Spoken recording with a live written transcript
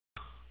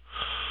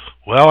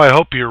Well, I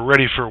hope you're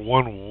ready for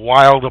one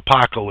wild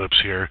apocalypse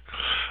here.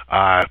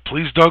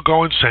 Please don't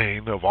go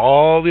insane. Of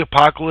all the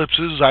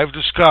apocalypses I've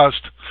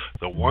discussed,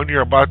 the one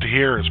you're about to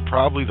hear is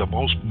probably the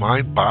most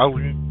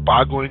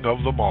mind-boggling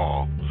of them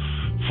all.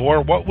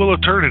 For what will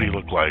eternity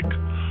look like?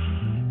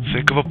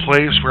 Think of a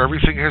place where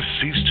everything has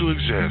ceased to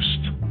exist,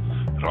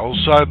 and all of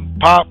a sudden,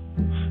 pop,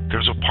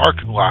 there's a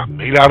parking lot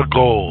made out of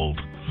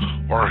gold.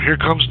 Or here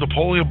comes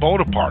Napoleon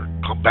Bonaparte,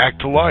 come back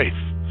to life.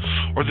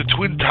 Or the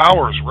Twin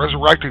Towers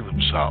resurrecting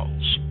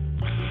themselves.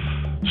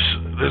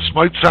 This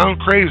might sound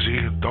crazy,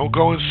 don't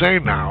go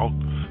insane now,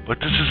 but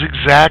this is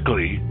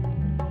exactly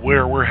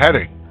where we're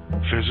heading,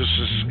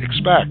 physicists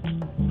expect.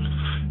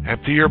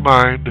 Empty your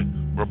mind,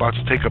 we're about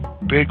to take a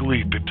big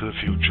leap into the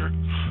future.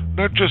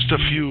 Not just a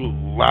few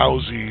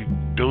lousy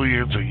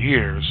billions of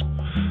years,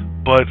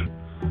 but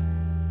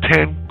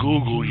 10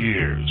 Google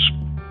years.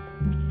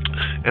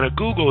 And a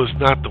Googol is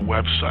not the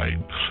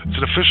website. It's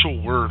an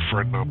official word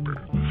for a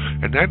number.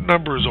 And that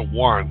number is a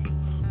 1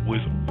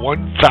 with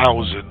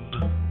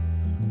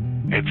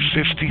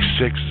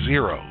 1,056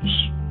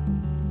 zeros.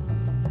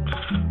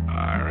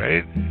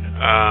 Alright.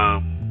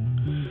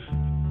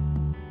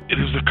 It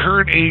is the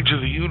current age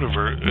of the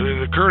universe.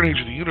 The current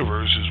age of the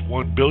universe is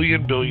 1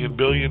 billion, billion,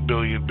 billion,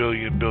 billion,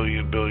 billion,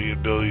 billion,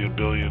 billion, billion,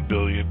 billion,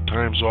 billion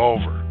times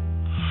over.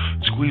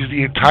 Squeeze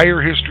the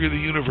entire history of the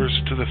universe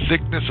into the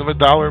thickness of a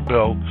dollar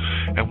bill,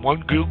 and one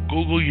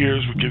Google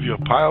years would give you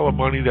a pile of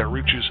money that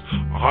reaches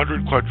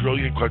 100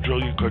 quadrillion,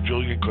 quadrillion,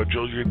 quadrillion,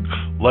 quadrillion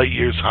light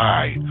years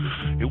high.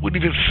 It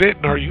wouldn't even fit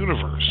in our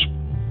universe.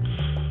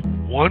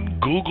 One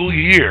Google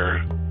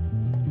year,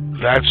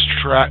 that's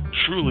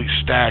truly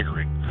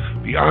staggering,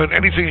 beyond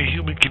anything a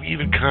human can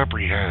even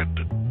comprehend.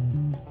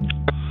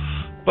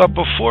 But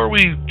before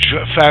we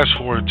fast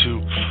forward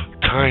to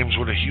times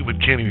when a human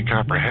can't even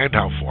comprehend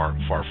how far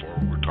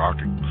forward we're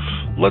talking,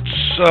 let's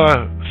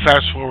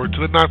fast forward to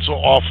the not so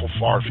awful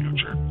far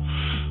future.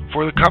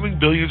 For the coming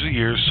billions of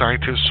years,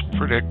 scientists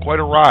predict quite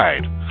a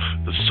ride.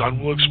 The sun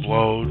will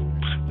explode,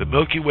 the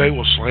Milky Way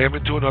will slam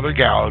into another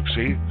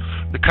galaxy,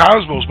 the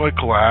cosmos might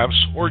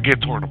collapse or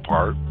get torn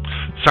apart.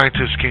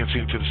 Scientists can't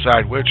seem to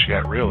decide which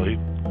yet, really,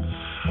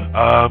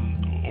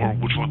 or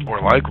which one's more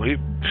likely.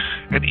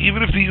 And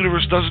even if the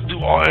universe doesn't do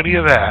any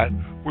of that,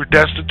 we're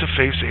destined to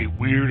face a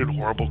weird and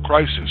horrible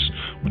crisis,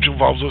 which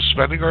involves us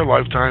spending our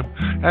lifetime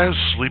as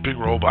sleeping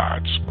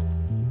robots.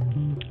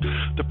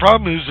 The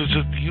problem is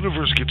that the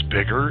universe gets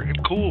bigger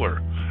and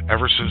cooler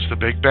ever since the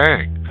Big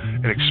Bang.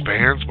 It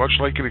expands much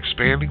like an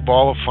expanding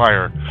ball of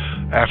fire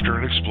after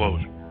an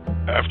explosion.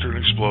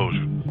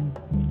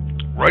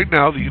 Right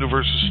now, the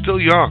universe is still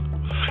young.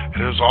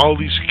 It has all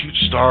these cute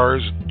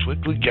stars and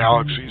twinkling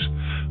galaxies,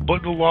 but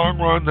in the long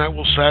run, that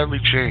will sadly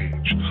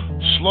change.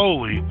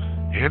 Slowly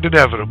and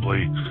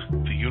inevitably,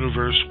 the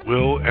universe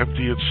will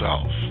empty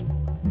itself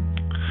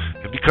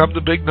and become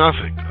the big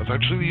nothing.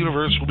 Eventually, the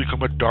universe will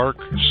become a dark,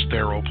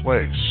 sterile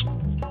place.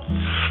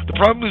 The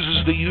problem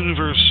is the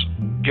universe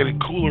getting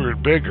cooler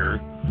and bigger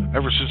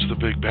ever since the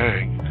Big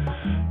Bang.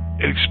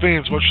 It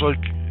expands much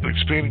like an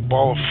expanding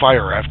ball of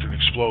fire after an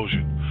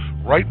explosion.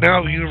 Right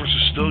now, the universe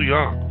is still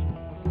young.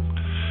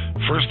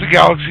 First, the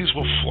galaxies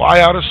will fly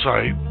out of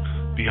sight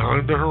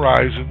beyond the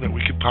horizon that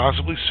we can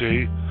possibly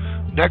see.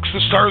 Next, the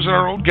stars in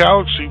our own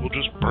galaxy will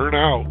just burn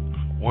out,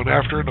 one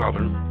after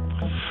another.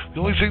 The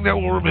only thing that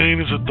will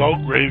remain is a dull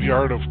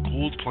graveyard of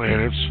cooled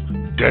planets,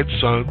 dead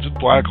suns, and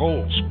black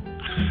holes.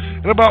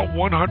 In about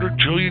 100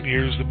 trillion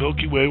years, the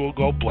Milky Way will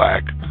go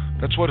black.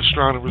 That's what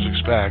astronomers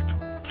expect.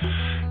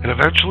 And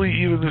eventually,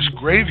 even this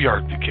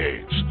graveyard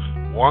decays.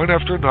 One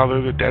after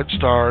another, the dead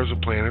stars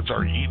and planets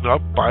are eaten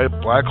up by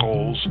black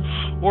holes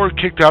or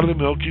kicked out of the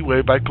Milky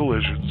Way by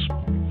collisions.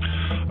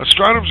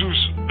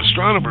 Astronomers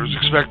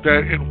expect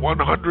that in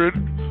 100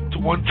 to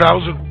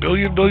 1,000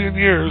 billion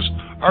years,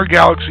 our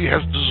galaxy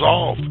has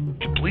dissolved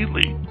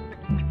completely.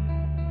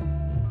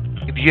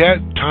 And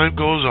yet, time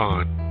goes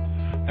on.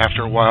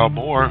 After a while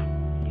more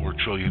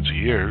trillions of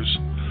years,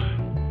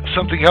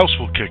 something else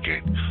will kick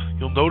in.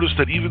 You'll notice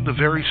that even the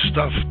very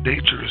stuff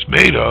nature is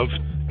made of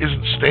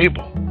isn't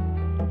stable.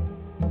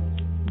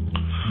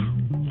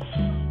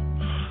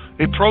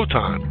 A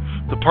proton,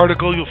 the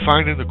particle you'll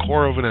find in the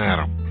core of an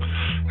atom,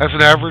 has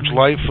an average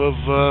life of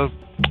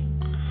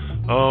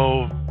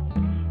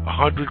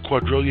 100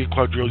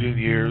 quadrillion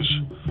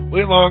years.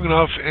 Wait long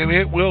enough and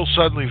it will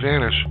suddenly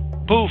vanish.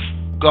 Poof,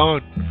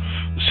 gone.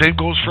 The same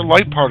goes for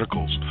light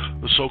particles,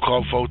 the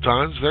so-called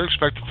photons. They're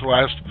expected to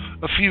last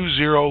a few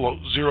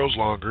zeros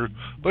longer,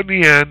 but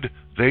in the end,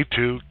 they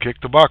too kick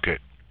the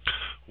bucket.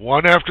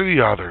 One after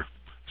the other.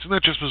 Isn't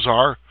that just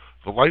bizarre?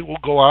 The light will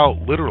go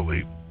out,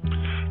 literally.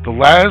 The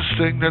last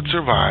thing that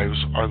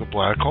survives are the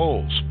black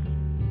holes.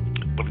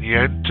 But in the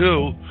end,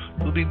 too,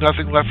 there'll be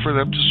nothing left for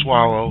them to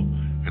swallow,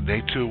 and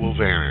they too will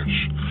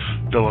vanish.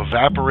 They'll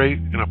evaporate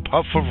in a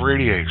puff of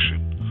radiation,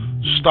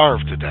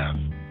 starve to death.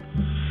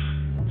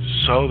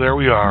 So there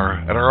we are,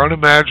 at our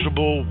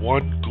unimaginable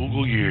one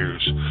Google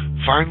years.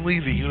 Finally,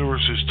 the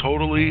universe is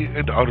totally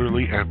and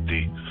utterly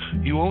empty.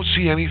 You won't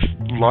see any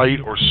light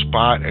or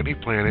spot any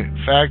planet.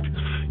 In fact,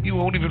 You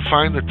won't even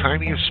find the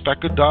tiniest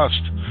speck of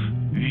dust.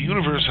 The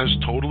universe has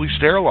totally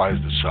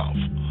sterilized itself.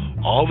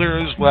 All there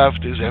is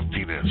left is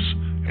emptiness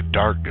and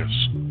darkness.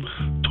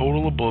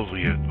 Total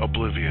oblivion.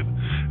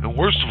 And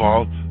worst of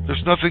all,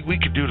 there's nothing we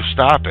can do to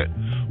stop it.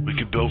 We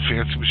can build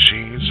fancy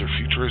machines or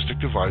futuristic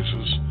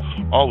devices,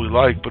 all we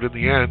like, but in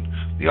the end,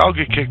 they all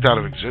get kicked out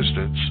of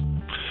existence,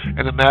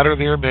 and the matter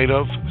they are made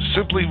of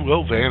simply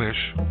will vanish.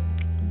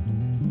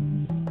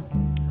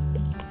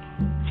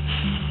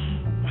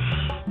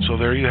 So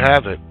there you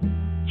have it,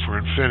 for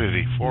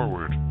infinity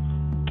forward.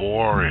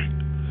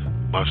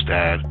 Boring, must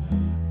add.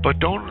 But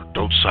don't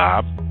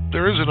sob,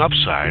 there is an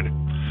upside.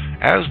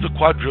 As the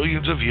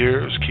quadrillions of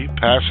years keep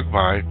passing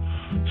by,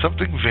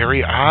 something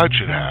very odd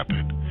should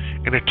happen.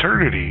 In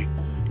eternity,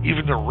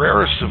 even the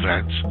rarest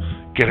events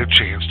get a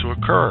chance to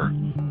occur.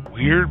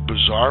 Weird,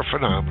 bizarre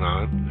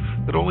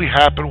phenomenon that only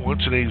happen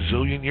once in a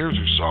zillion years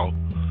or so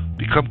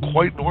become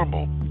quite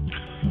normal.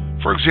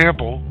 For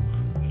example,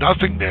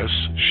 nothingness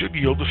should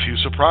yield a few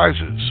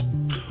surprises.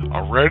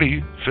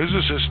 Already,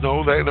 physicists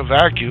know that in a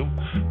vacuum,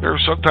 there are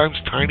sometimes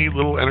tiny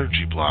little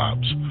energy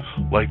blobs,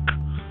 like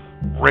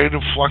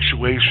random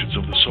fluctuations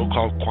of the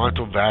so-called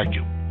quantum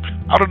vacuum.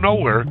 Out of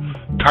nowhere,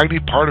 tiny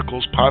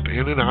particles pop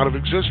in and out of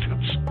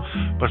existence.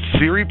 But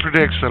theory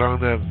predicts that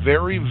on a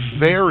very,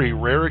 very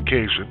rare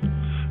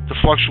occasion, the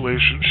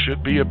fluctuations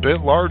should be a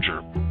bit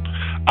larger.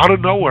 Out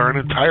of nowhere, an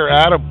entire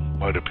atom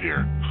might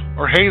appear.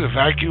 Or hey, the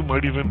vacuum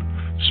might even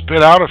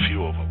spit out a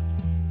few of them.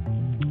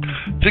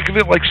 Think of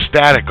it like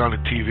static on a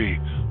TV.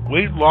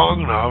 Wait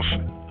long enough,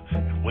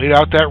 and wait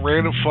out that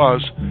random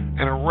fuzz,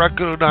 and a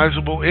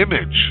recognizable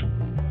image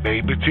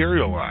may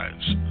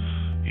materialize.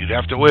 You'd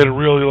have to wait a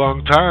really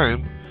long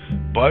time,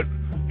 but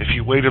if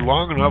you waited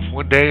long enough,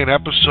 one day an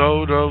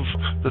episode of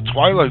The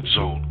Twilight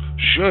Zone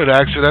should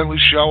accidentally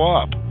show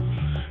up.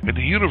 In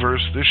the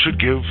universe, this should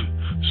give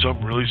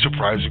some really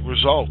surprising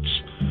results.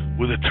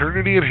 With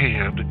eternity at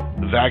hand,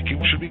 the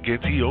vacuum should begin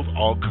to yield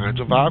all kinds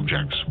of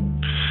objects.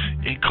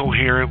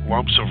 Incoherent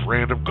lumps of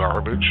random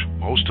garbage,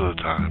 most of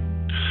the time.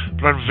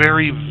 But on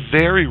very,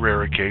 very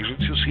rare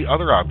occasions, you'll see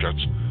other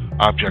objects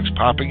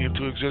popping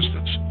into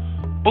existence.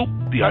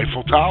 Boop, the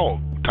Eiffel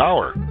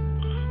Tower,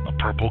 a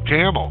purple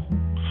camel,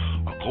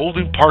 a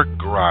golden parking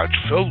garage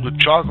filled with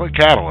chocolate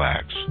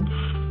Cadillacs,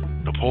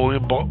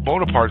 Napoleon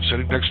Bonaparte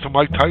sitting next to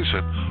Mike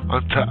Tyson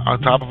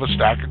on top of a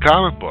stack of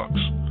comic books.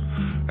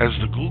 As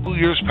the Googol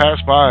years pass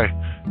by,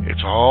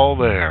 it's all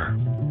there.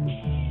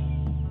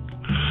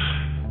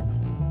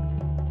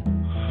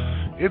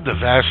 In the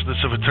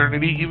vastness of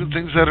eternity, even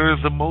things that are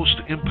the most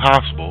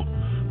impossible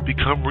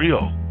become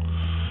real,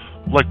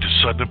 like the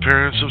sudden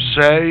appearance of,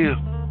 say,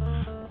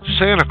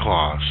 Santa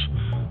Claus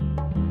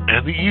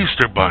and the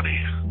Easter Bunny.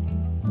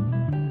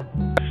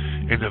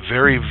 In the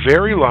very,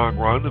 very long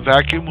run, the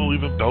vacuum will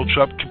even belch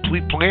up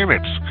complete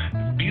planets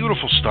and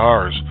beautiful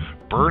stars,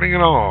 burning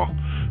and all.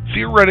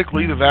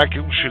 Theoretically, the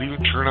vacuum should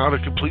even churn out a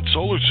complete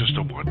solar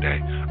system one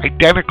day,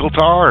 identical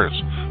to ours,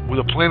 with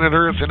a planet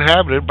Earth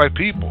inhabited by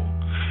people.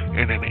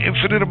 In an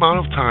infinite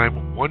amount of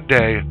time, one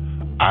day,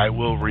 I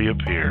will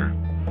reappear,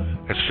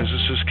 as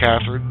physicist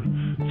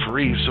Catherine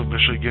Ferris of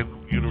Michigan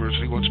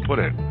University once put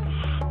it.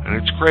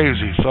 And it's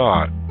crazy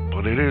thought,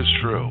 but it is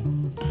true.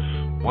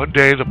 One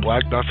day, the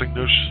black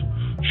nothingness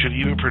should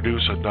even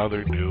produce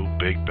another new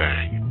Big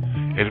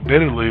Bang.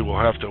 Admittedly, we'll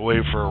have to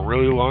wait for a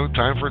really long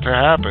time for it to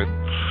happen.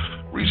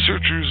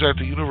 Researchers at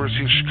the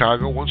University of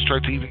Chicago once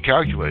tried to even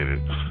calculate it,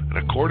 and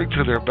according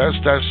to their best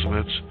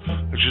estimates,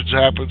 it should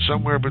happen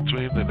somewhere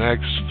between the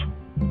next,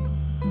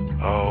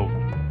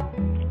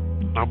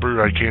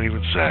 number I can't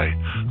even say.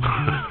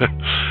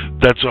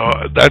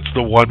 That's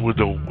the one with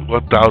the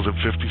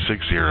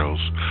 1,056 zeros.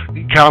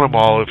 You can count them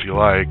all if you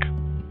like.